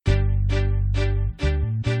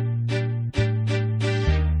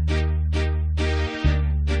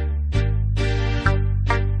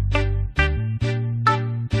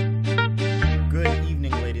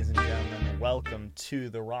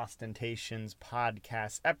Ostentations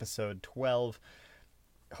podcast, episode 12,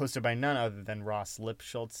 hosted by none other than Ross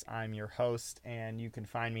Lipschultz. I'm your host, and you can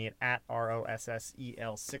find me at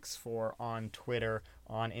ROSSEL64 on Twitter,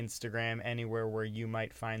 on Instagram, anywhere where you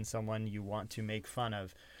might find someone you want to make fun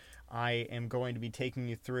of. I am going to be taking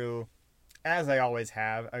you through, as I always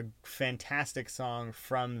have, a fantastic song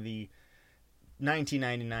from the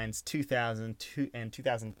 1999's, 2000 and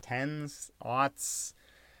 2010s, aughts.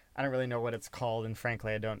 I don't really know what it's called, and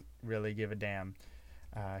frankly, I don't really give a damn,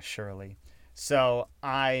 surely. So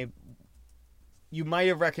you might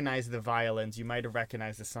have recognized the violins, you might have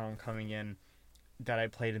recognized the song coming in that I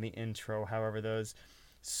played in the intro. However, those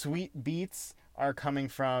sweet beats are coming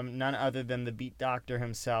from none other than the beat doctor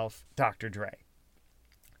himself, Dr. Dre.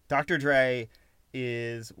 Dr. Dre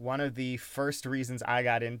is one of the first reasons I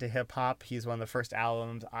got into hip-hop. He's one of the first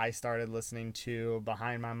albums I started listening to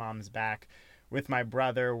behind my mom's back with my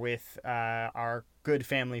brother, with our good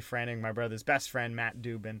family friend and my brother's best friend, Matt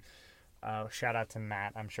Dubin. Shout out to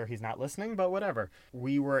Matt. I'm sure he's not listening, but whatever.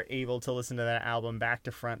 We were able to listen to that album back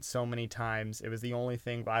to front so many times. It was the only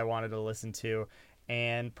thing I wanted to listen to,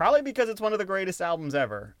 and probably because it's one of the greatest albums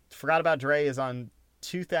ever. Forgot About Dre is on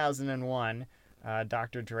 2001,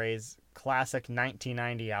 Dr. Dre's classic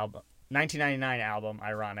 1999 album,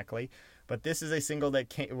 ironically. But this is a single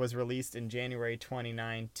that was released in January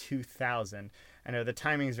 29, 2000. I know the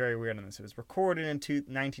timing is very weird on this. It was recorded in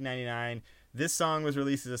 1999. This song was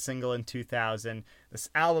released as a single in 2000. This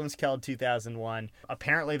album's called 2001.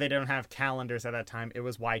 Apparently they didn't have calendars at that time. It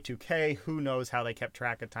was Y2K. Who knows how they kept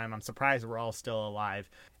track of time. I'm surprised we're all still alive.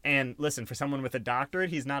 And listen, for someone with a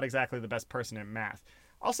doctorate, he's not exactly the best person at math.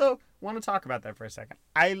 Also, want to talk about that for a second.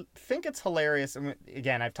 I think it's hilarious. And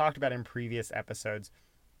again, I've talked about in previous episodes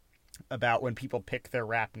about when people pick their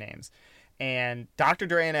rap names. And Dr.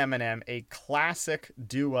 Dre and Eminem, a classic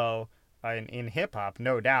duo in hip-hop,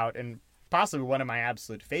 no doubt, and possibly one of my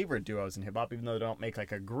absolute favorite duos in hip-hop, even though they don't make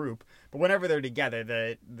like a group. But whenever they're together,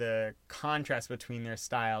 the contrast between their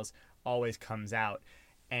styles always comes out.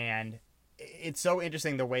 And it's so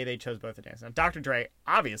interesting the way they chose both the names. Now, Dr. Dre,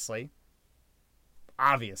 obviously,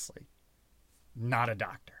 not a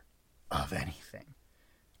doctor of anything.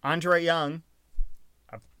 Andre Young,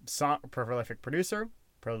 a prolific producer,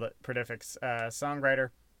 prolific songwriter,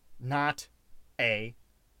 not a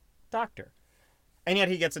doctor. And yet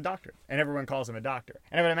he gets a doctorate, and everyone calls him a doctor.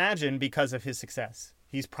 And I would imagine because of his success,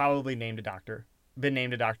 he's probably been named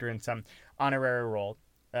a doctor in some honorary role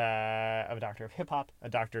of a doctor of hip-hop, a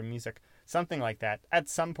doctor of music, something like that, at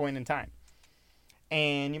some point in time.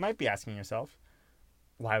 And you might be asking yourself,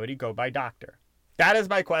 why would he go by doctor? That is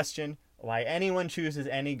my question. Why anyone chooses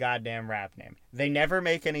any goddamn rap name. They never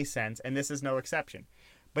make any sense, and this is no exception.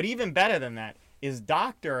 But even better than that is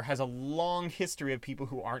doctor has a long history of people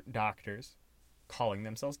who aren't doctors calling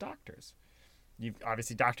themselves doctors. You've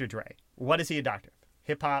obviously Dr. Dre. What is he a doctor of?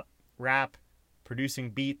 Hip-hop, rap,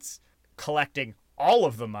 producing beats, collecting all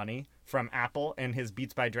of the money from Apple and his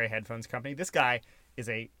Beats by Dre headphones company. This guy is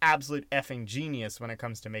a absolute effing genius when it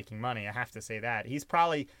comes to making money. I have to say that. He's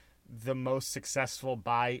probably the most successful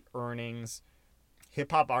by earnings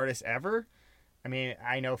hip-hop artist ever. I mean,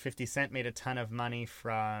 I know 50 Cent made a ton of money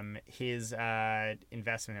from his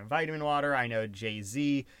investment in Vitamin Water. I know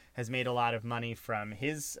Jay-Z has made a lot of money from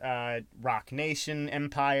his Rock Nation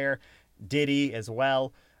empire. Diddy as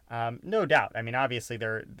well. No doubt. I mean, obviously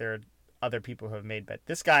there are other people who have made, but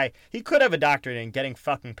this guy, he could have a doctorate in getting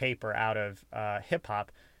fucking paper out of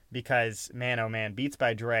hip-hop because, man, oh man, Beats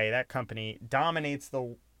by Dre, that company dominates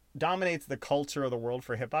the culture of the world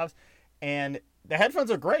for hip-hop. And the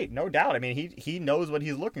headphones are great, no doubt. I mean, he knows what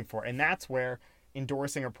he's looking for, and that's where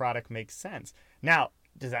endorsing a product makes sense. Now,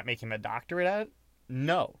 does that make him a doctorate at it?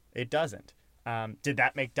 No, it doesn't. Did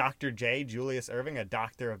that make Dr. J, Julius Erving, a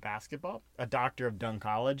doctor of basketball, a doctor of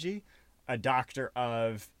dunkology, a doctor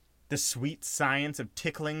of the sweet science of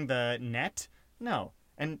tickling the net? No.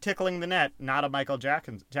 And tickling the net, not a Michael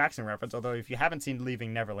Jackson reference, although if you haven't seen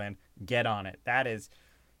Leaving Neverland, get on it. That is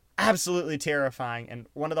absolutely terrifying and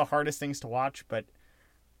one of the hardest things to watch, but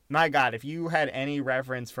my God, if you had any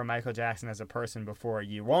reference for Michael Jackson as a person before,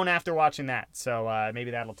 you won't after watching that. So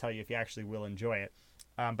maybe that'll tell you if you actually will enjoy it.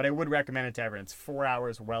 But I would recommend it to everyone. It's 4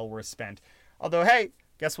 hours well worth spent. Although, hey,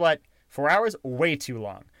 guess what? 4 hours, way too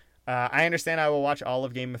long. I understand I will watch all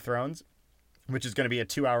of Game of Thrones, which is going to be a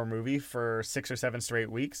 2-hour movie for 6 or 7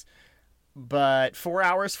 straight weeks. But 4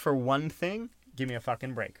 hours for one thing? Give me a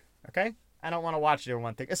fucking break, okay? I don't want to watch it in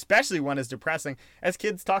one thing, especially one as depressing as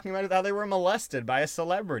kids talking about how they were molested by a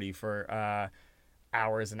celebrity for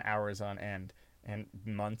hours and hours on end, and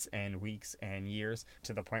months and weeks and years,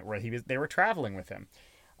 to the point where they were traveling with him.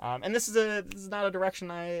 And this is not a direction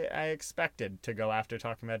I expected to go after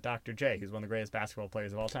talking about Dr. J, who's one of the greatest basketball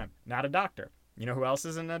players of all time. Not a doctor. You know who else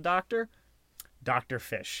isn't a doctor? Dr.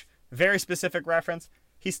 Fish. Very specific reference.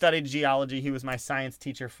 He studied geology. He was my science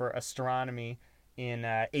teacher for astronomy in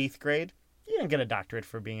 8th grade. You didn't get a doctorate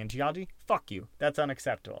for being in geology. Fuck you. That's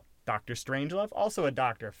unacceptable. Dr. Strangelove, also a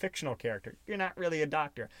doctor, a fictional character. You're not really a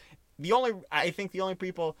doctor. I think the only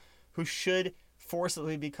people who should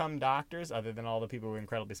forcibly become doctors, other than all the people who are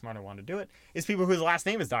incredibly smart and want to do it, is people whose last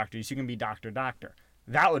name is Doctor, so you can be Doctor.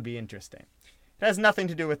 That would be interesting. It has nothing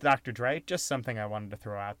to do with Dr. Dre, just something I wanted to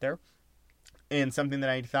throw out there, and something that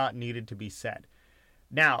I thought needed to be said.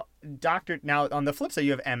 Now, on the flip side,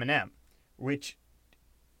 you have Eminem, which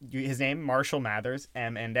his name, Marshall Mathers,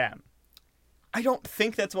 M&M. I don't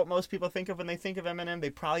think that's what most people think of when they think of Eminem. They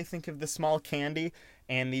probably think of the small candy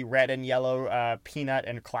and the red and yellow peanut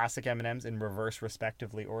and classic M&Ms in reverse,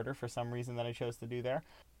 respectively, order for some reason that I chose to do there,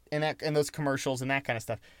 and those commercials and that kind of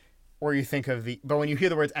stuff. Or you think of but when you hear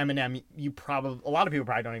the words Eminem, a lot of people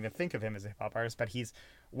probably don't even think of him as a hip hop artist, but he's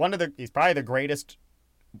probably the greatest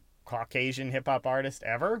Caucasian hip hop artist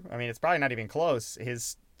ever. I mean, it's probably not even close.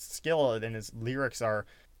 His skill and his lyrics are.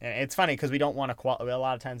 And it's funny because we don't want to a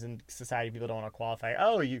lot of times in society people don't want to qualify.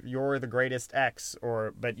 Oh, you're the greatest X,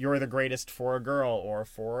 but you're the greatest for a girl or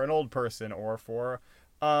for an old person or for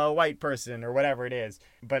a white person or whatever it is.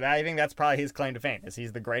 But I think that's probably his claim to fame, is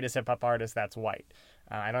he's the greatest hip hop artist that's white.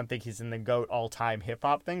 I don't think he's in the GOAT all-time hip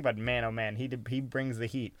hop thing, but man, oh man, he brings the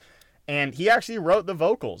heat. And he actually wrote the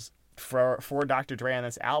vocals for Dr. Dre on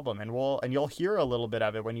this album, and you'll hear a little bit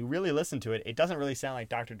of it when you really listen to it. It doesn't really sound like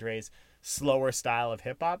Dr. Dre's slower style of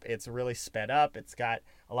hip hop. It's really sped up. It's got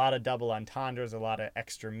a lot of double entendres, a lot of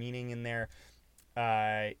extra meaning in there.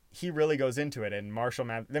 He really goes into it, and Marshall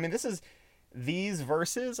Mathers. I mean, these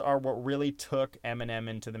verses are what really took Eminem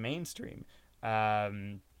into the mainstream.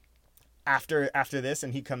 After this,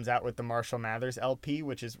 and he comes out with the Marshall Mathers LP,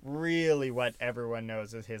 which is really what everyone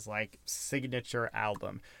knows as his like signature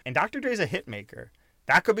album. And Dr. Dre's a hit maker.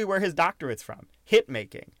 That could be where his doctorate's from, hit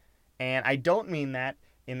making. And I don't mean that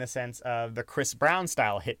in the sense of the Chris Brown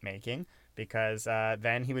style hit making, because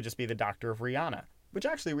then he would just be the doctor of Rihanna, which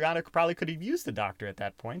actually Rihanna probably could have used the doctor at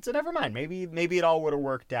that point. So never mind. Maybe it all would have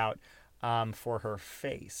worked out for her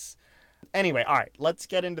face. Anyway, all right, let's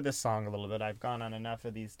get into this song a little bit. I've gone on enough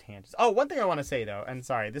of these tangents. Oh, one thing I want to say, though, and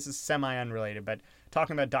sorry, this is semi-unrelated, but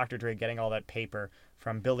talking about Dr. Dre getting all that paper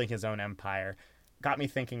from building his own empire got me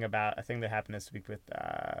thinking about a thing that happened this week with,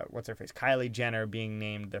 what's-her-face, Kylie Jenner being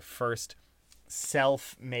named the first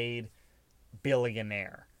self-made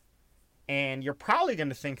billionaire. And you're probably going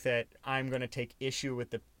to think that I'm going to take issue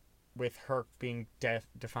with her being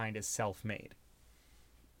defined as self-made.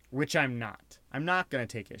 Which I'm not. I'm not going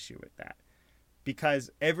to take issue with that. Because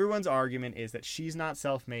everyone's argument is that she's not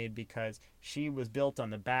self-made because she was built on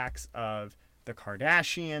the backs of the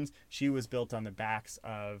Kardashians. She was built on the backs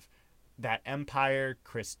of that empire,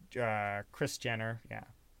 Kris Jenner. Yeah,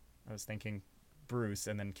 I was thinking Bruce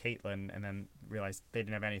and then Caitlyn, and then realized they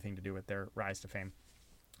didn't have anything to do with their rise to fame.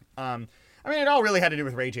 I mean, it all really had to do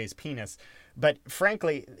with Ray J's penis. But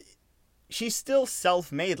frankly, she's still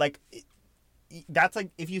self-made. Like, that's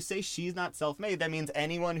like, if you say she's not self-made, that means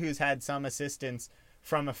anyone who's had some assistance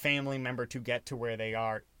from a family member to get to where they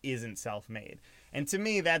are isn't self-made. And to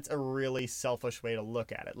me, that's a really selfish way to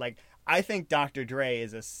look at it. Like, I think Dr. Dre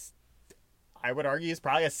I would argue, is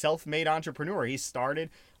probably a self-made entrepreneur. He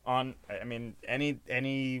started on, I mean,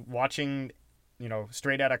 any watching,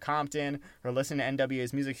 Straight Outta Compton or listening to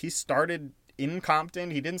NWA's music, he started in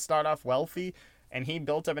Compton. He didn't start off wealthy. And he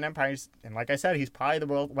built up an empire. And like I said, he's probably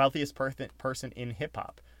the wealthiest person in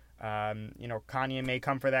hip-hop. Kanye may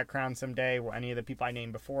come for that crown someday, or any of the people I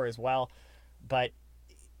named before as well. But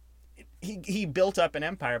he built up an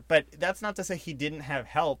empire. But that's not to say he didn't have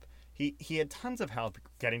help. He had tons of help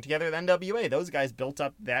getting together with NWA. Those guys built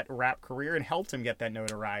up that rap career and helped him get that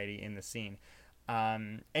notoriety in the scene.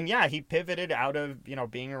 And yeah, he pivoted out of,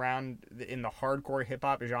 being around in the hardcore hip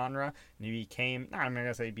hop genre, and he became, I'm not going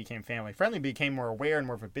to say he became family friendly, became more aware and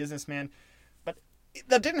more of a businessman. But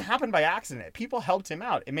that didn't happen by accident. People helped him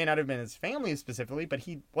out. It may not have been his family specifically, but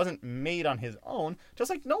he wasn't made on his own, just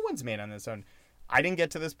like no one's made on his own. I didn't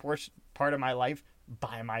get to this part of my life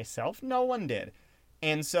by myself. No one did.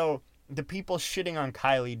 And so the people shitting on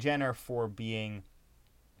Kylie Jenner for being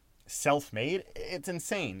self-made, it's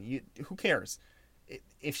insane. Who cares?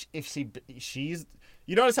 If she's,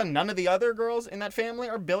 you notice how none of the other girls in that family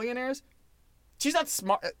are billionaires? She's not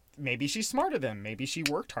smart. Maybe she's smarter than them. Maybe she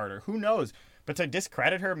worked harder. Who knows? But to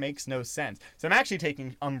discredit her makes no sense. So I'm actually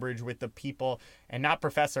taking umbrage with the people, and not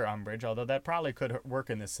Professor Umbridge, although that probably could work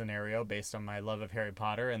in this scenario based on my love of Harry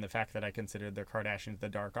Potter and the fact that I considered the Kardashians the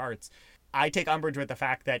dark arts. I take umbrage with the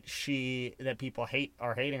fact that people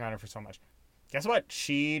are hating on her for so much. Guess what?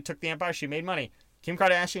 She took the empire. She made money. Kim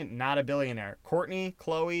Kardashian, not a billionaire. Kourtney,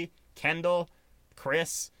 Khloe, Kendall,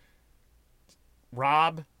 Kris,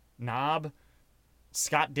 Rob, Knob,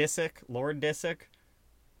 Scott Disick, Lord Disick,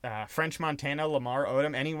 French Montana, Lamar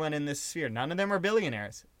Odom, anyone in this sphere. None of them are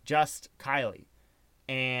billionaires. Just Kylie.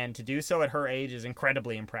 And to do so at her age is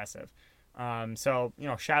incredibly impressive. So,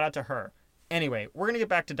 shout out to her. Anyway, we're going to get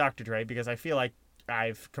back to Dr. Dre because I feel like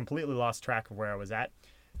I've completely lost track of where I was at.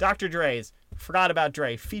 Dr. Dre's Forgot About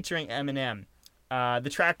Dre featuring Eminem. The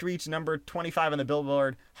track reached number 25 on the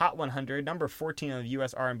Billboard Hot 100, number 14 on the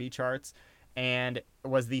U.S. R&B charts, and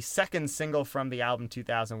was the second single from the album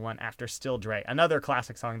 2001 after Still Dre, another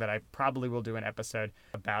classic song that I probably will do an episode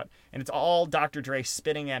about. And it's all Dr. Dre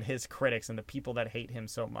spitting at his critics and the people that hate him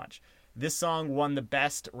so much. This song won the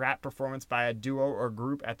best rap performance by a duo or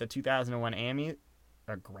group at the 2001 Grammys.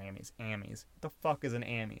 What the fuck is an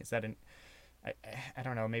Ammy? Is that I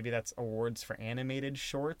don't know, maybe that's awards for animated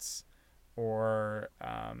shorts or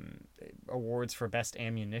awards for best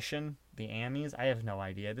ammunition, the Ammys. I have no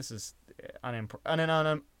idea. This is an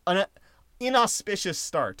inauspicious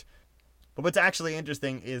start. But what's actually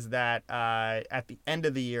interesting is that at the end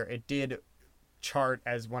of the year, it did chart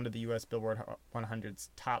as one of the U.S. Billboard 100's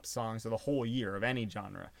top songs of the whole year of any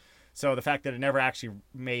genre. So the fact that it never actually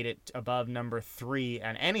made it above number 3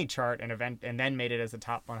 on any chart and then made it as a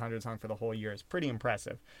top 100 song for the whole year is pretty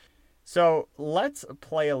impressive. So let's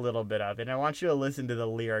play a little bit of it. I want you to listen to the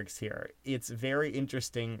lyrics here. It's very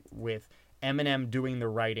interesting with Eminem doing the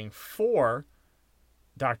writing for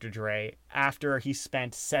Dr. Dre after he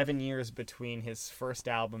spent 7 years between his first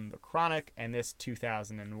album, The Chronic, and this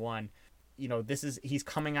 2001. He's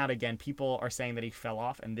coming out again. People are saying that he fell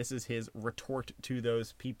off, and this is his retort to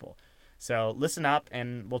those people. So listen up,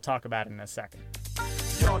 and we'll talk about it in a second.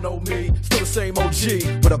 Y'all know me, still the same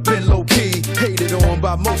OG, but I've been low-key, hated on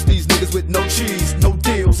by most these niggas with no cheese, no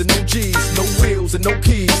deals and no G's, no wheels and no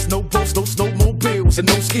keys, no boats, no snowmobiles and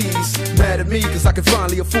no skis. Mad at me cause I can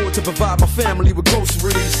finally afford to provide my family with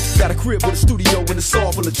groceries. Got a crib with a studio and a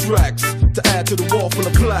saw full of tracks, to add to the wall full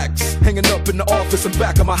of plaques, hanging up in the office and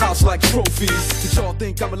back of my house like trophies. Did y'all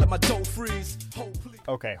think I'ma let my dough freeze?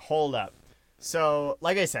 Okay, hold up. So,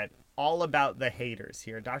 like I said, all about the haters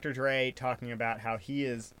here. Dr. Dre talking about how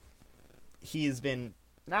he's been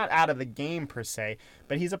not out of the game per se,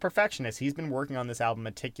 but he's a perfectionist. He's been working on this album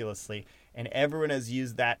meticulously, and everyone has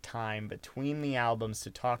used that time between the albums to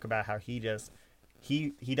talk about how he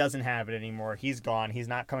doesn't have it anymore. He's gone. He's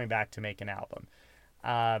not coming back to make an album.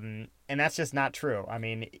 And that's just not true. I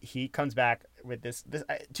mean, he comes back with this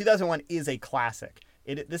 2001 is a classic.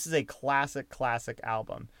 This is a classic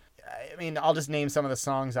album. I mean, I'll just name some of the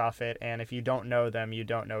songs off it, and if you don't know them, you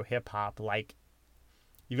don't know hip-hop. Like,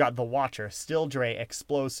 you've got The Watcher, Still Dre,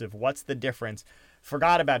 Explosive, What's the Difference,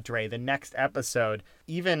 Forgot About Dre, The Next Episode,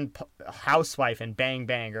 even Housewife and Bang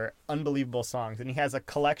Bang are unbelievable songs. And he has a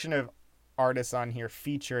collection of artists on here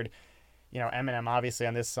featured, Eminem obviously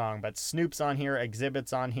on this song, but Snoop's on here,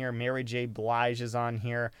 Exhibit's on here, Mary J. Blige is on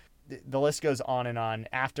here. The list goes on and on.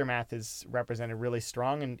 Aftermath is represented really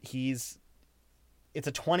strong, and it's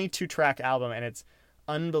a 22-track album, and it's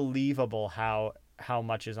unbelievable how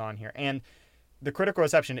much is on here. And the critical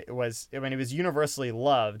reception, it was universally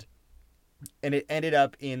loved, and it ended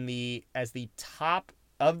up as the top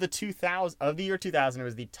of the year 2000. It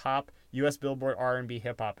was the top U.S. Billboard R&B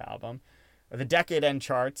hip hop album. The decade end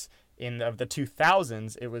charts of the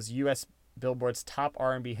 2000s, it was U.S. Billboard's top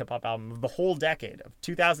R&B hip hop album of the whole decade of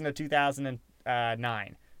 2000 to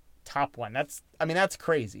 2009. Top one. That's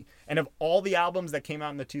crazy. And of all the albums that came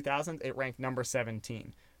out in the 2000s, it ranked number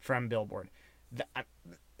 17 from Billboard.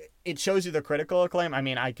 It shows you the critical acclaim. I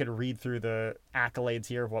mean, I could read through the accolades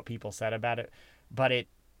here of what people said about it, but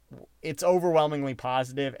it's overwhelmingly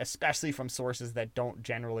positive, especially from sources that don't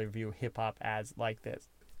generally view hip hop as like this,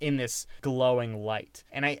 in this glowing light.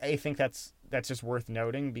 And I think that's just worth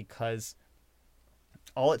noting, because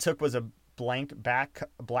all it took was a blank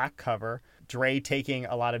black cover, Dre taking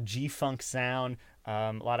a lot of G-funk sound,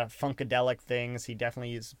 a lot of funkadelic things. He definitely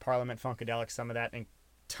used Parliament Funkadelic, some of that, and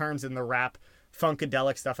terms in the rap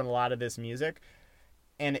funkadelic stuff in a lot of this music.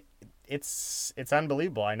 And it's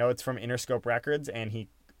unbelievable. I know it's from Interscope Records, and he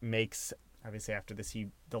makes, obviously after this,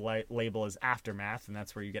 the label is Aftermath, and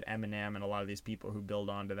that's where you get Eminem and a lot of these people who build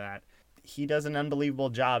onto that. He does an unbelievable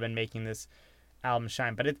job in making this album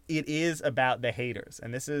shine, but it is about the haters,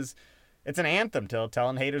 and this is It's an anthem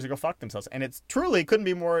telling haters to go fuck themselves. And it's truly couldn't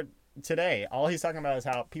be more today. All he's talking about is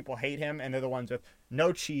how people hate him, and they're the ones with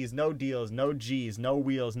no cheese, no deals, no G's, no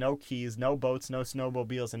wheels, no keys, no boats, no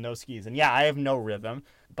snowmobiles, and no skis. And yeah, I have no rhythm,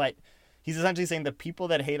 but he's essentially saying the people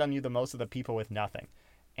that hate on you the most are the people with nothing.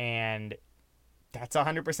 And that's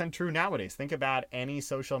 100% true nowadays. Think about any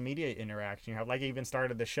social media interaction you have. Like I even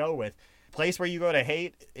started the show with, place where you go to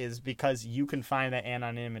hate is because you can find that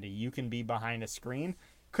anonymity. You can be behind a screen.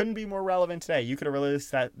 Couldn't be more relevant today. You could have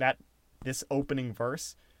released this opening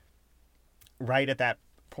verse right at that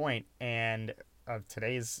point and of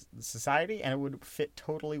today's society, and it would fit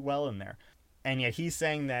totally well in there. And yet he's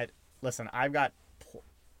saying that, listen, I've got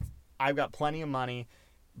plenty of money,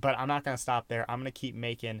 but I'm not going to stop there. I'm going to keep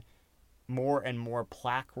making more and more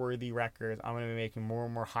plaque-worthy records. I'm going to be making more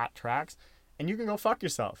and more hot tracks, and you can go fuck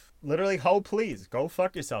yourself. Literally, please. Go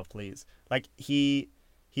fuck yourself, please. Like,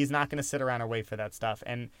 he's not going to sit around and wait for that stuff.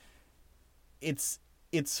 And it's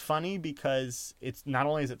funny because it's not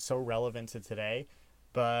only is it so relevant to today,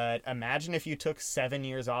 but imagine if you took 7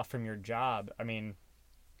 years off from your job. I mean,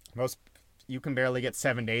 you can barely get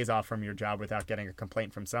 7 days off from your job without getting a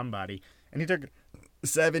complaint from somebody. And he took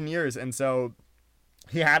 7 years, and so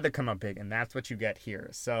he had to come up big, and that's what you get here.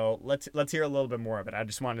 So let's hear a little bit more of it. I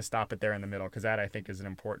just wanted to stop it there in the middle because that, I think, is an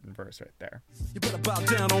important verse right there. You better bow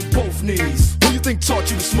down on both knees. Who you think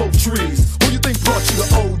taught you to smoke trees? Who you think brought you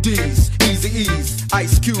to ODs, Eazy-E's,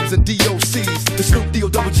 Ice Cubes, and DOCs, the Snoop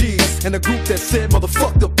D-O-double G's, and the group that said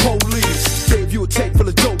motherfuck the police? Gave you a tape full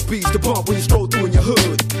of dope beats to bump when you stroll through in your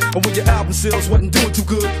hood. And when your album sales wasn't doing too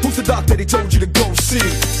good, who's the doc that he told you to go see?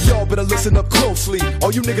 Y'all better listen up closely.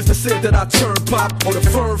 All you niggas that said that I turn pop or the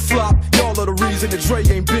firm flop, y'all are the reason that Dre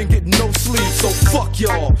ain't been getting no sleep. So fuck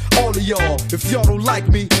y'all, all of y'all. If y'all don't like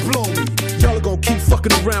me, blow me. Y'all are gonna keep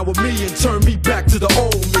fucking around with me and turn me back to the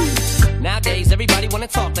old me. Nowadays, everybody wanna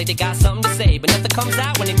talk like they got something to say, but nothing comes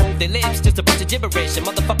out when they move their lips. Just a bunch of gibberish, and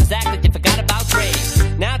motherfuckers act like they forgot about Dre.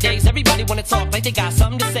 Nowadays, everybody wanna talk like they got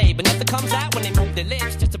something to say, but nothing comes out when they move their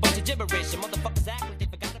lips. Just a bunch of gibberish, and motherfuckers act like they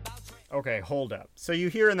forgot about Dre. Okay, hold up. So you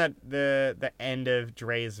hear in the end of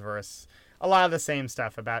Dre's verse a lot of the same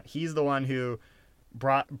stuff about he's the one who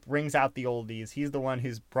brings out the oldies. He's the one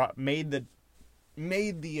who's made the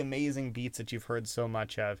amazing beats that you've heard so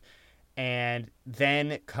much of. And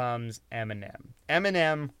then comes Eminem.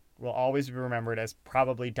 Eminem will always be remembered as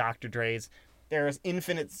probably Dr. Dre's. There's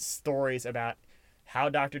infinite stories about how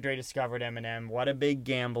Dr. Dre discovered Eminem, what a big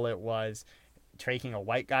gamble it was, taking a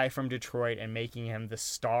white guy from Detroit and making him the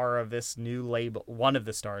star of this new label, one of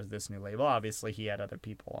the stars of this new label. Obviously, he had other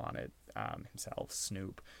people on it, himself,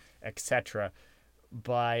 Snoop, etc.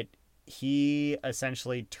 But he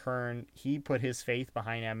essentially put his faith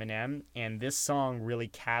behind Eminem, and this song really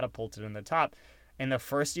catapulted him to the top. And the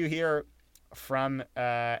first you hear from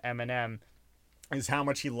Eminem is how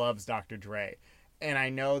much he loves Dr. Dre. And I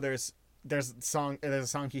know there's a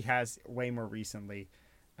song he has way more recently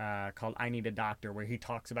called I Need a Doctor, where he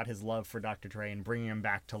talks about his love for Dr. Dre and bringing him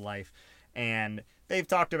back to life. And they've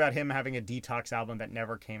talked about him having a Detox album that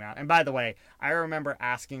never came out. And by the way, I remember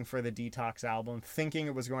asking for the Detox album, thinking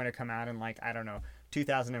it was going to come out in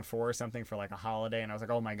 2004 or something for a holiday. And I was like,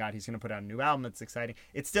 oh my God, he's going to put out a new album. It's exciting.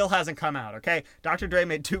 It still hasn't come out, okay? Dr. Dre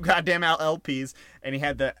made 2 goddamn LPs, and he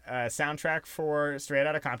had the soundtrack for Straight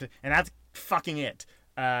Outta Compton, and that's fucking it.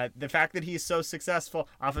 The fact that he's so successful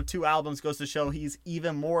off of 2 albums goes to show he's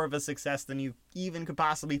even more of a success than you even could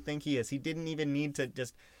possibly think he is. He didn't even need to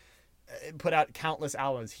just put out countless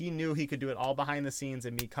albums. He knew he could do it all behind the scenes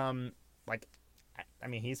and become I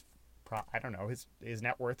don't know, his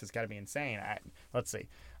net worth has got to be insane. Let's see.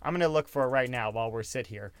 I'm going to look for it right now while we're sit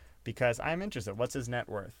here because I'm interested. What's his net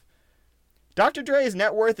worth? Dr. Dre's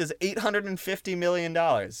net worth is $850 million.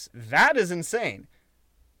 That is insane.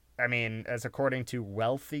 I mean, as according to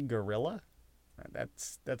Wealthy Gorilla,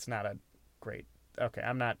 that's not a great. Okay,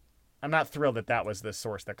 I'm not thrilled that was the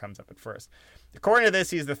source that comes up at first. According to this,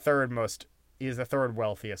 he's the third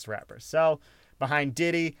wealthiest rapper. So behind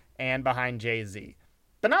Diddy and behind Jay-Z,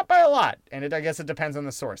 but not by a lot. And I guess it depends on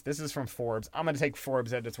the source. This is from Forbes. I'm going to take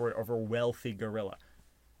Forbes at its word over Wealthy Gorilla.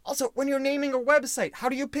 Also, when you're naming a website, how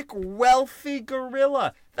do you pick Wealthy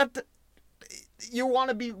Gorilla? You want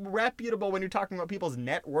to be reputable when you're talking about people's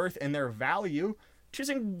net worth and their value.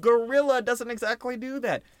 Choosing Gorilla doesn't exactly do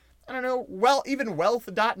that. I don't know. Well, even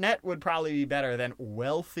wealth.net would probably be better than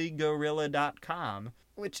wealthygorilla.com,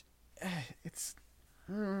 which it's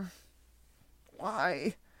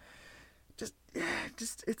why? Just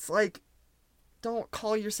it's like, don't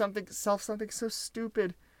call yourself something so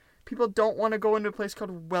stupid. People don't want to go into a place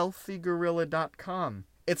called wealthygorilla.com.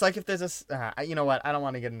 It's like if there's you know what? I don't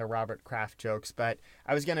want to get into Robert Kraft jokes, but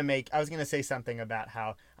I was gonna say something about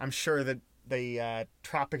how I'm sure that the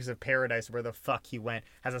Tropics of Paradise, where the fuck he went,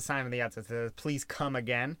 has a sign on the outside that says, "Please come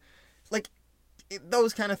again." Like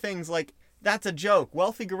those kind of things. Like that's a joke.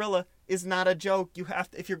 Wealthy Gorilla is not a joke. You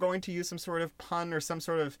have to, if you're going to use some sort of pun or some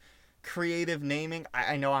sort of creative naming.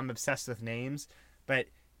 I know I'm obsessed with names, but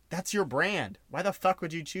that's your brand. Why the fuck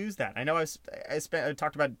would you choose that? I know I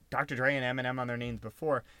talked about Dr. Dre and Eminem on their names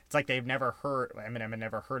before. It's like Eminem had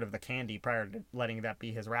never heard of the candy prior to letting that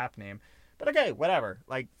be his rap name. But okay, whatever.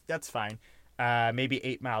 Like, that's fine. Maybe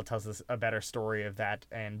 8 Mile tells us a better story of that,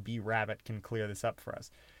 and B Rabbit can clear this up for us.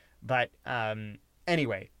 But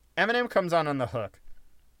anyway, Eminem comes on the hook.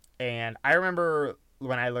 And I remember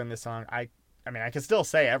when I learned this song, I mean, I can still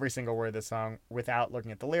say every single word of this song without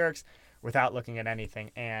looking at the lyrics, without looking at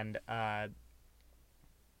anything. And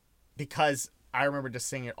because I remember just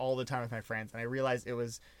singing it all the time with my friends, and I realized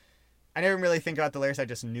I didn't really think about the lyrics. I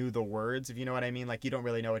just knew the words, if you know what I mean. Like, you don't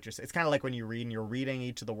really know what you're saying. It's kind of like when you read and you're reading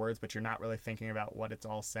each of the words, but you're not really thinking about what it's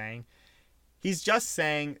all saying. He's just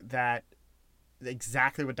saying that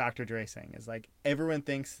exactly what Dr. Dre's saying is, like, everyone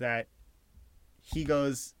thinks that he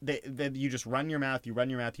goes, that you just run your mouth, you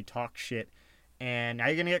talk shit, and now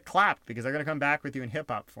you're going to get clapped because they're going to come back with you in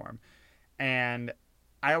hip-hop form. And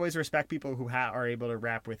I always respect people who are able to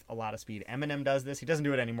rap with a lot of speed. Eminem does this. He doesn't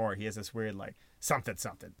do it anymore. He has this weird, like, something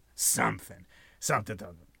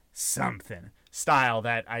style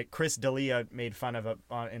that Chris D'Elia made fun of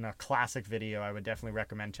in a classic video I would definitely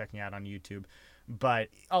recommend checking out on YouTube. But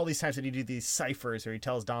all these times that he do these ciphers or he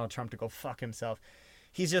tells Donald Trump to go fuck himself,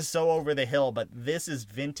 he's just so over the hill. But this is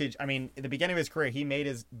vintage. I mean, at the beginning of his career, he made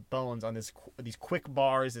his bones on these quick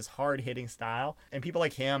bars, this hard-hitting style. And people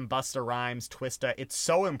like him, Busta Rhymes, Twista, it's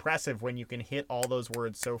so impressive when you can hit all those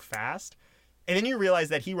words so fast. And then you realize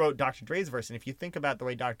that he wrote Dr. Dre's verse. And if you think about the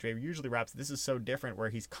way Dr. Dre usually raps, this is so different, where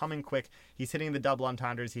he's coming quick. He's hitting the double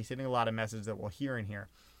entendres. He's hitting a lot of messages that we'll hear in here.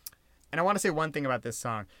 And I want to say one thing about this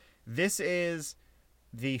song. This is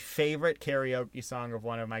the favorite karaoke song of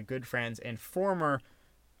one of my good friends and former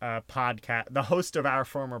podcast, the host of our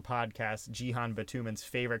former podcast, Jihan Batuman's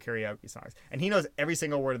favorite karaoke songs. And he knows every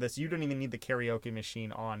single word of this. You don't even need the karaoke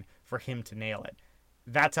machine on for him to nail it.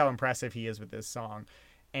 That's how impressive he is with this song.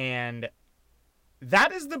 And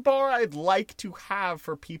that is the bar I'd like to have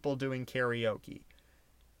for people doing karaoke.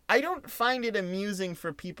 I don't find it amusing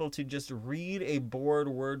for people to just read a board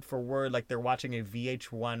word for word like they're watching a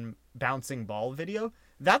VH1 bouncing ball video.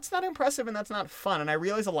 That's not impressive and that's not fun. And I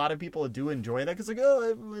realize a lot of people do enjoy that because, like, oh,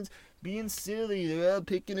 everyone's being silly, they're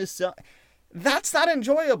picking a song. That's not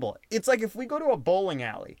enjoyable. It's like if we go to a bowling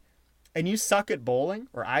alley and you suck at bowling,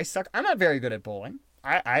 or I suck. I'm not very good at bowling.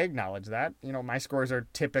 I acknowledge that. You know, my scores are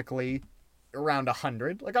typically around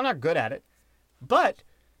 100. Like, I'm not good at it. But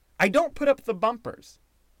I don't put up the bumpers.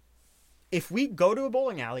 If we go to a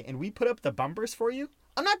bowling alley and we put up the bumpers for you,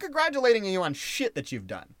 I'm not congratulating you on shit that you've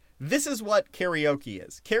done. This is what karaoke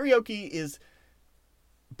is. Karaoke is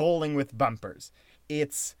bowling with bumpers.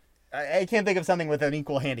 I can't think of something with an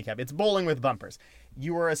equal handicap. It's bowling with bumpers.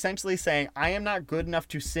 You are essentially saying, I am not good enough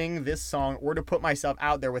to sing this song or to put myself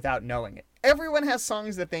out there without knowing it. Everyone has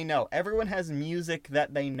songs that they know. Everyone has music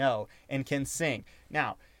that they know and can sing.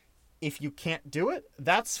 Now, if you can't do it,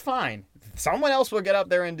 that's fine. Someone else will get up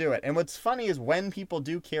there and do it. And what's funny is when people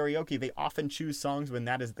do karaoke, they often choose songs when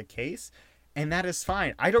that is the case. And that is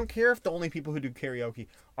fine. I don't care if the only people who do karaoke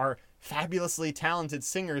are fabulously talented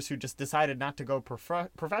singers who just decided not to go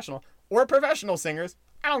professional, or professional singers.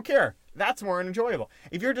 I don't care. That's more enjoyable.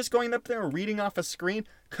 If you're just going up there and reading off a screen,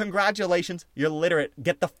 congratulations, you're literate.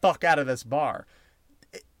 Get the fuck out of this bar.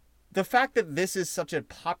 The fact that this is such a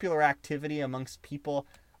popular activity amongst people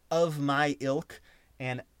of my ilk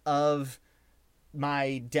and of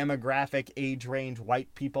my demographic, age range,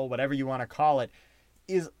 white people, whatever you want to call it,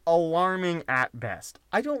 is alarming at best.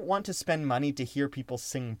 I don't want to spend money to hear people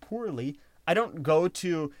sing poorly. I don't go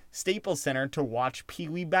to Staples Center to watch Pee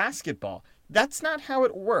Wee basketball. That's not how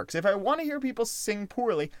it works. If I want to hear people sing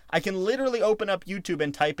poorly, I can literally open up YouTube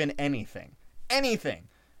and type in anything,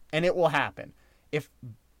 and it will happen. If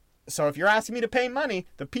you're asking me to pay money,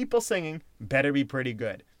 the people singing better be pretty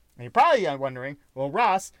good. And you're probably wondering, well,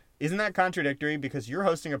 Ross, isn't that contradictory because you're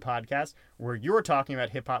hosting a podcast where you're talking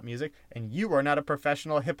about hip-hop music and you are not a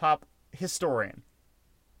professional hip-hop historian?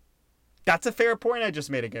 That's a fair point I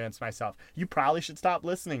just made against myself. You probably should stop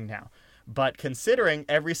listening now. But considering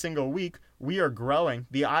every single week we are growing,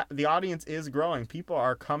 the audience is growing. People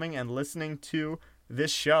are coming and listening to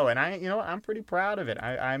this show, and I'm pretty proud of it.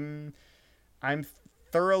 I'm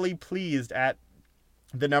thoroughly pleased at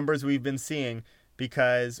the numbers we've been seeing,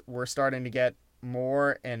 because we're starting to get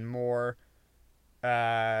more and more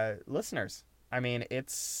listeners. I mean,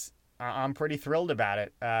 I'm pretty thrilled about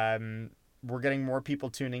it. We're getting more people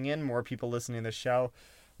tuning in, more people listening to the show,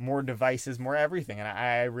 more devices, more everything. And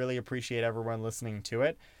I really appreciate everyone listening to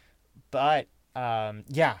it. But,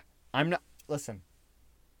 yeah, listen,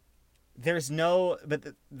 but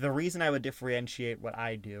the reason I would differentiate what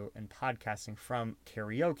I do in podcasting from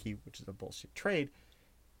karaoke, which is a bullshit trade,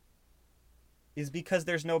 is because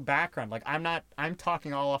there's no background. Like, I'm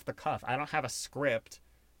talking all off the cuff. I don't have a script.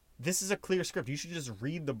 This is a clear script. You should just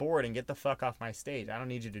read the board and get the fuck off my stage. I don't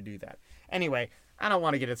need you to do that. Anyway, I don't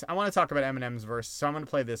want to get it. I want to talk about Eminem's verse, so I'm going to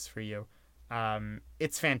play this for you.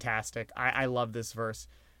 It's fantastic. I love this verse,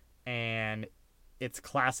 and it's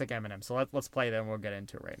classic Eminem. So let's play that and we'll get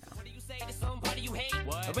into it right now. What do you say to somebody you hate?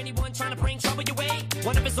 What? Or anyone trying to bring trouble your way?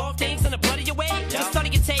 One of his off things in the blood of your way? Just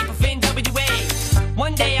study your tape of NWA.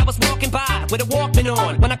 One day I was walking by with a Walkman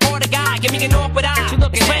on when I caught a guy, give me an awkward eye.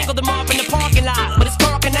 Strangled him up in the parking lot, but it's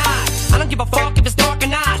dark and I don't give a fuck if it's dark or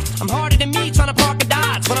not. I'm harder than me trying to park a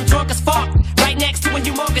Dodge when I'm drunk as fuck. Right next to a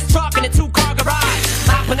humongous truck in a 2-car garage.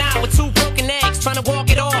 Hopping out with 2 broken legs, trying to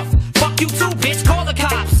walk it off. Fuck you too, bitch, call the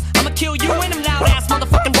cops. I'ma kill you and them loud ass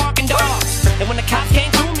motherfucking barking dogs. And when the cops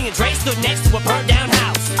came through, me and Dre stood next to a burnt down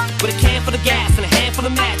house with a can full of gas and a handful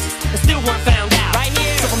of matches, and still weren't found out. Right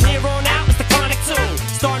here, so from here on out, it's the chronic tune.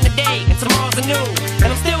 Starting the day, and tomorrow's a new.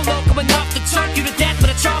 And I'm still local enough to choke you to death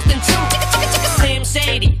with a Charleston chew. Slim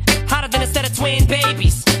Shady, hotter than a set of twin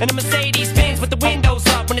babies. And a Mercedes Benz with the windows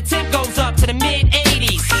up when the temp goes up to the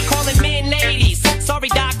mid-80s. Calling men ladies. Sorry,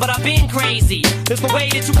 Doc, but I've been crazy. There's no way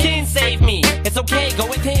that you can save me. It's okay, go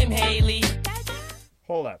with him, Haley.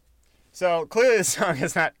 Hold up. So clearly this song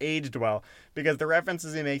has not aged well because the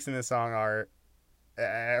references he makes in this song are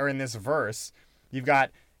in this verse.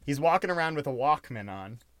 He's walking around with a Walkman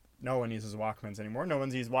on. No one uses Walkmans anymore. No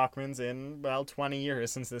one's used Walkmans in, 20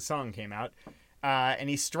 years since this song came out. And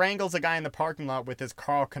he strangles a guy in the parking lot with his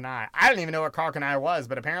Karl Kani. I don't even know what Karl Kani was,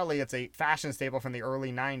 but apparently it's a fashion staple from the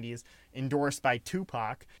early 90s, endorsed by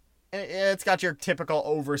Tupac. It's got your typical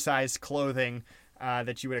oversized clothing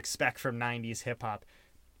that you would expect from 90s hip-hop.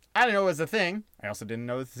 I didn't know it was a thing. I also didn't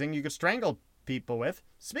know it was a thing you could strangle people with.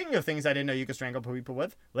 Speaking of things I didn't know you could strangle people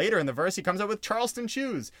with, later in the verse he comes up with Charleston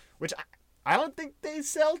shoes, which I don't think they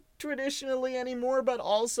sell traditionally anymore, but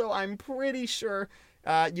also I'm pretty sure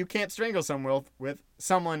you can't strangle someone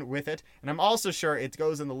with it. And I'm also sure it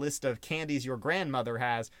goes in the list of candies your grandmother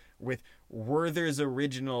has with Werther's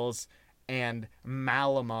Originals and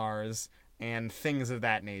Malamars and things of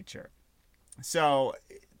that nature. So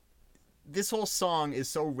this whole song is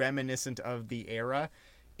so reminiscent of the era.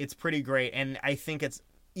 It's pretty great. And I think it's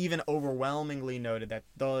even overwhelmingly noted that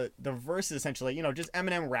the verse is essentially, just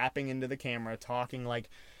Eminem rapping into the camera, talking like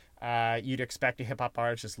you'd expect a hip-hop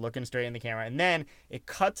artist, just looking straight in the camera. And then it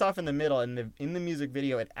cuts off in the middle. In the music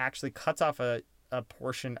video, it actually cuts off a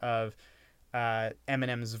portion of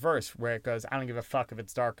Eminem's verse where it goes, I don't give a fuck if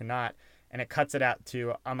it's dark or not. And it cuts it out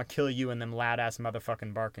to, I'ma kill you and them loud-ass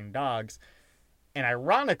motherfucking barking dogs. And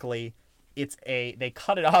ironically, they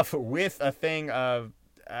cut it off with a thing of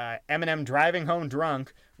Eminem driving home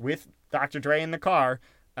drunk with Dr. Dre in the car,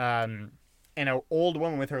 and an old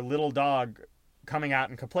woman with her little dog coming out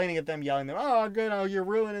and complaining at them, yelling at them, oh, you're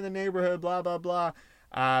ruining the neighborhood, blah, blah, blah.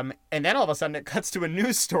 And then all of a sudden it cuts to a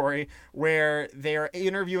news story where they're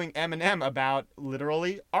interviewing Eminem about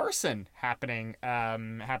literally arson happening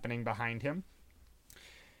behind him.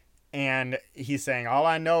 And he's saying, all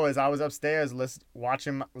I know is I was upstairs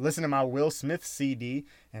listening to my Will Smith CD,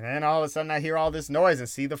 and then all of a sudden I hear all this noise and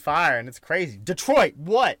see the fire, and it's crazy. Detroit,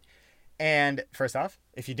 what? And first off,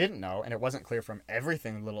 if you didn't know, and it wasn't clear from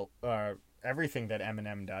everything that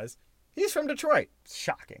Eminem does, he's from Detroit.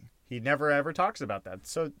 Shocking. He never ever talks about that.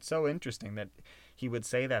 So interesting that he would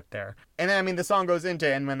say that there. And then, the song goes into,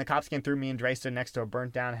 and when the cops came through, me and Dre stood next to a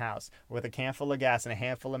burnt down house with a can full of gas and a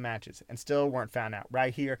handful of matches and still weren't found out.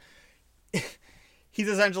 Right here, he's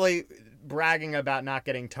essentially bragging about not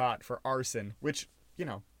getting taught for arson, which,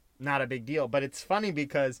 not a big deal. But it's funny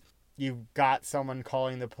because you've got someone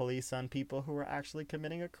calling the police on people who are actually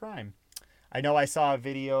committing a crime. I know I saw a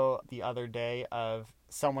video the other day of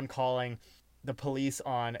someone calling the police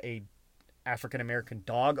on a African-American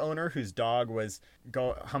dog owner whose dog was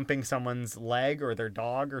humping someone's leg or their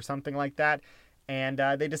dog or something like that. And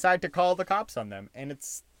they decide to call the cops on them. And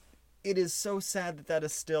it is so sad that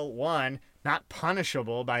is still, one, not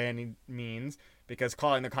punishable by any means, because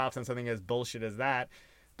calling the cops on something as bullshit as that.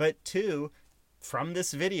 But two, from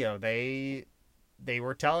this video, they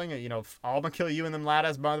were telling it, I'm gonna kill you and them loud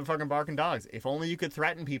ass motherfucking barking dogs. If only you could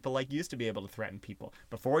threaten people like you used to be able to threaten people.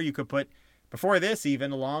 Before you could put Before this,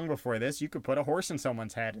 even long before this, you could put a horse in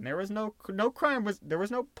someone's head, and there was no crime. There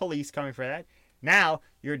was no police coming for that. Now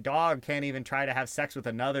your dog can't even try to have sex with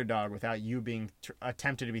another dog without you being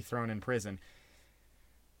attempted to be thrown in prison.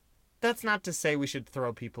 That's not to say we should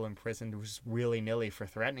throw people in prison just willy-nilly for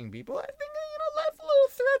threatening people. I think, let the little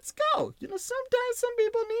threats go. Sometimes some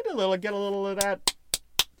people need get a little of that.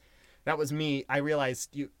 That was me. I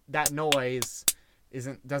realized that noise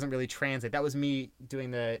doesn't really translate. That was me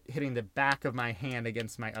hitting the back of my hand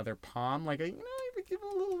against my other palm, like give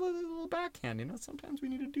a little backhand. Sometimes we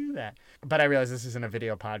need to do that. But I realize this isn't a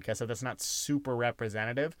video podcast, so that's not super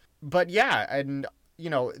representative. But yeah, and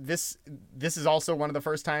this is also one of the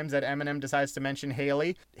first times that Eminem decides to mention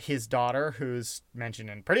Haley, his daughter, who's mentioned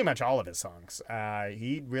in pretty much all of his songs.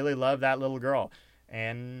 He really loved that little girl,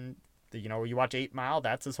 and you watch 8 Mile,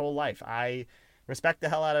 that's his whole life. I respect the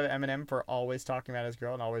hell out of Eminem for always talking about his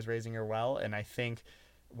girl and always raising her well. And I think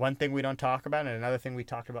one thing we don't talk about, and another thing we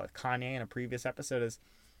talked about with Kanye in a previous episode, is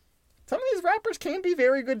some of these rappers can be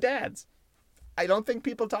very good dads. I don't think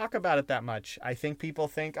people talk about it that much. I think people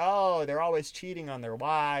think, oh, they're always cheating on their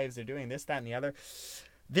wives, they're doing this, that, and the other.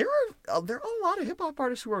 There are a lot of hip-hop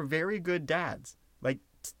artists who are very good dads, like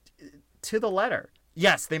to the letter.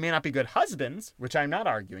 Yes, they may not be good husbands, which I'm not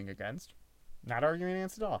arguing against. Not arguing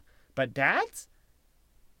against at all. But dads?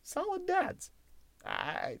 Solid dads.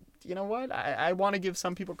 You know what? I want to give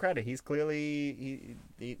some people credit. He's clearly,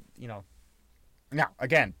 Now,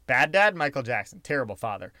 again, bad dad, Michael Jackson. Terrible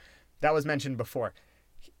father. That was mentioned before.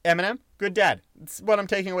 Eminem, good dad. That's what I'm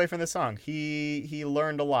taking away from this song. He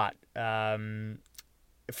learned a lot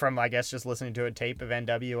from, I guess, just listening to a tape of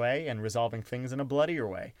NWA and resolving things in a bloodier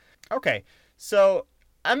way. Okay, so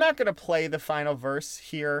I'm not going to play the final verse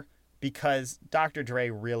here because Dr. Dre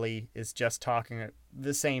really is just talking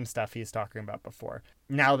the same stuff he's talking about before.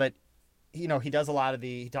 Now that, he does a lot of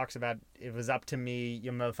he talks about, it was up to me,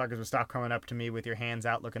 you motherfuckers would stop coming up to me with your hands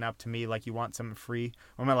out looking up to me like you want something free.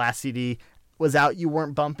 When my last CD was out, you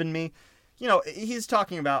weren't bumping me. He's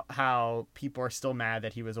talking about how people are still mad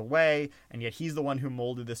that he was away, and yet he's the one who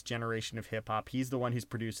molded this generation of hip-hop. He's the one who's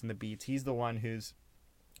producing the beats. He's the one who's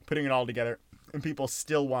putting it all together, and people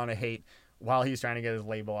still want to hate while he's trying to get his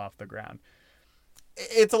label off the ground.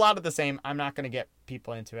 It's a lot of the same. I'm not going to get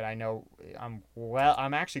people into it. I know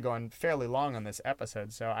I'm actually going fairly long on this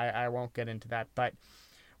episode, so I won't get into that. But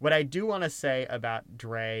what I do want to say about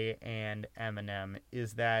Dre and Eminem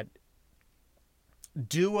is that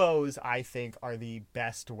duos, I think, are the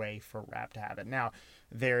best way for rap to have it. Now,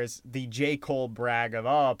 there's the J. Cole brag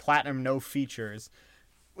of, platinum, no features,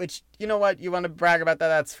 which, you know what, you want to brag about that,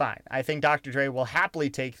 that's fine. I think Dr. Dre will happily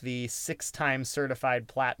take the 6-time certified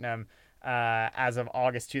platinum as of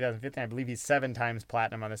August 2015. I believe he's 7 times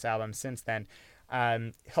platinum on this album since then.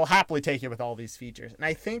 He'll happily take it with all these features. And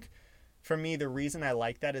I think, for me, the reason I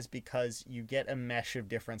like that is because you get a mesh of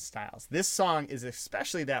different styles. This song is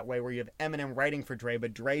especially that way, where you have Eminem writing for Dre,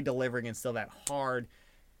 but Dre delivering in still that hard,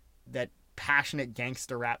 that passionate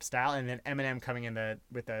gangster rap style, and then Eminem coming in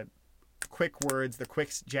with the quick words, the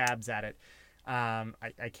quick jabs at it.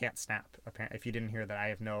 I can't snap. Apparently, if you didn't hear that, I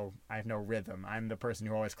have no rhythm. I'm the person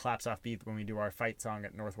who always claps off beat when we do our fight song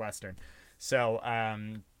at Northwestern. So,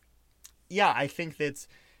 yeah, I think that's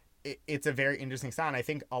it's a very interesting sound. I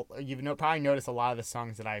think you've probably noticed a lot of the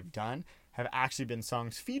songs that I've done have actually been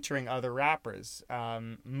songs featuring other rappers,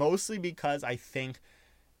 mostly because I think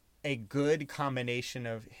a good combination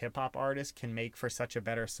of hip hop artists can make for such a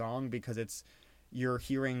better song, because you're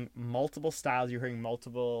hearing multiple styles, you're hearing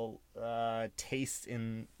multiple tastes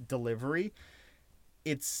in delivery.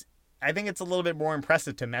 I think it's a little bit more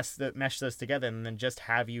impressive to mesh those together and then just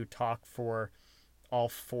have you talk for all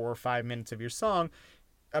 4 or 5 minutes of your song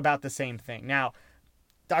about the same thing. Now,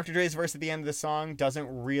 Dr. Dre's verse at the end of the song doesn't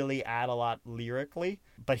really add a lot lyrically,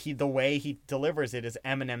 but the way he delivers it is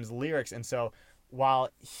Eminem's lyrics. And so while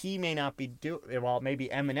he may not be while it may be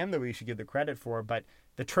Eminem that we should give the credit for, but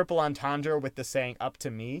the triple entendre with the saying "up to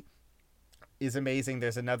me" is amazing.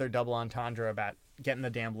 There's another double entendre about getting the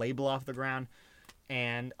damn label off the ground,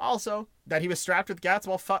 and also that he was strapped with gats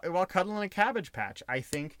while cuddling a Cabbage Patch. I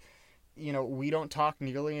think, we don't talk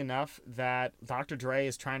nearly enough that Dr. Dre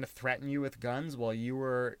is trying to threaten you with guns while you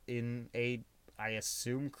were in I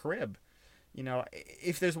assume, crib.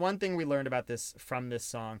 If there's one thing we learned about from this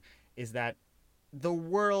song, is that the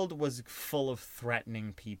world was full of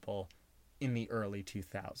threatening people in the early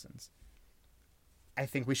 2000s. I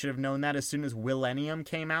think we should have known that as soon as Willennium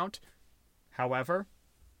came out. However,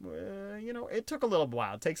 it took a little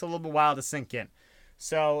while. It takes a little while to sink in.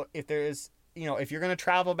 So if there's if you're going to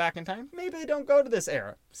travel back in time, maybe they don't go to this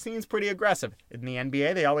era. Seems pretty aggressive. In the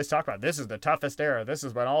NBA, they always talk about this is the toughest era. This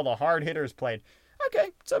is when all the hard hitters played.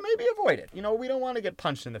 Okay, so maybe avoid it. We don't want to get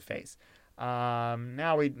punched in the face.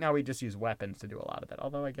 Now we just use weapons to do a lot of that.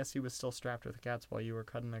 Although I guess he was still strapped with cats while you were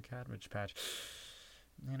cutting a cabbage patch.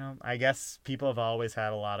 I guess people have always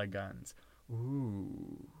had a lot of guns.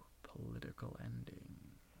 Ooh, political ending.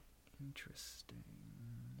 Interesting.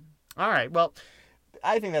 All right, well,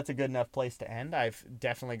 I think that's a good enough place to end. I've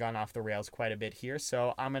definitely gone off the rails quite a bit here,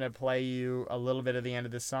 so I'm going to play you a little bit of the end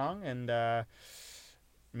of this song, and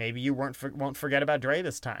maybe you won't forget about Dre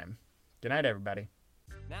this time. Good night, everybody.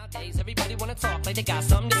 Nowadays, everybody wanna talk like they got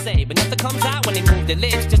something to say, but nothing comes out when they move their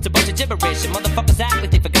lips, just a bunch of gibberish, and motherfuckers act like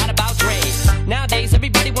they forgot about Dre. Nowadays,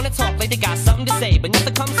 everybody wanna talk like they got something to say, but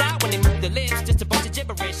nothing comes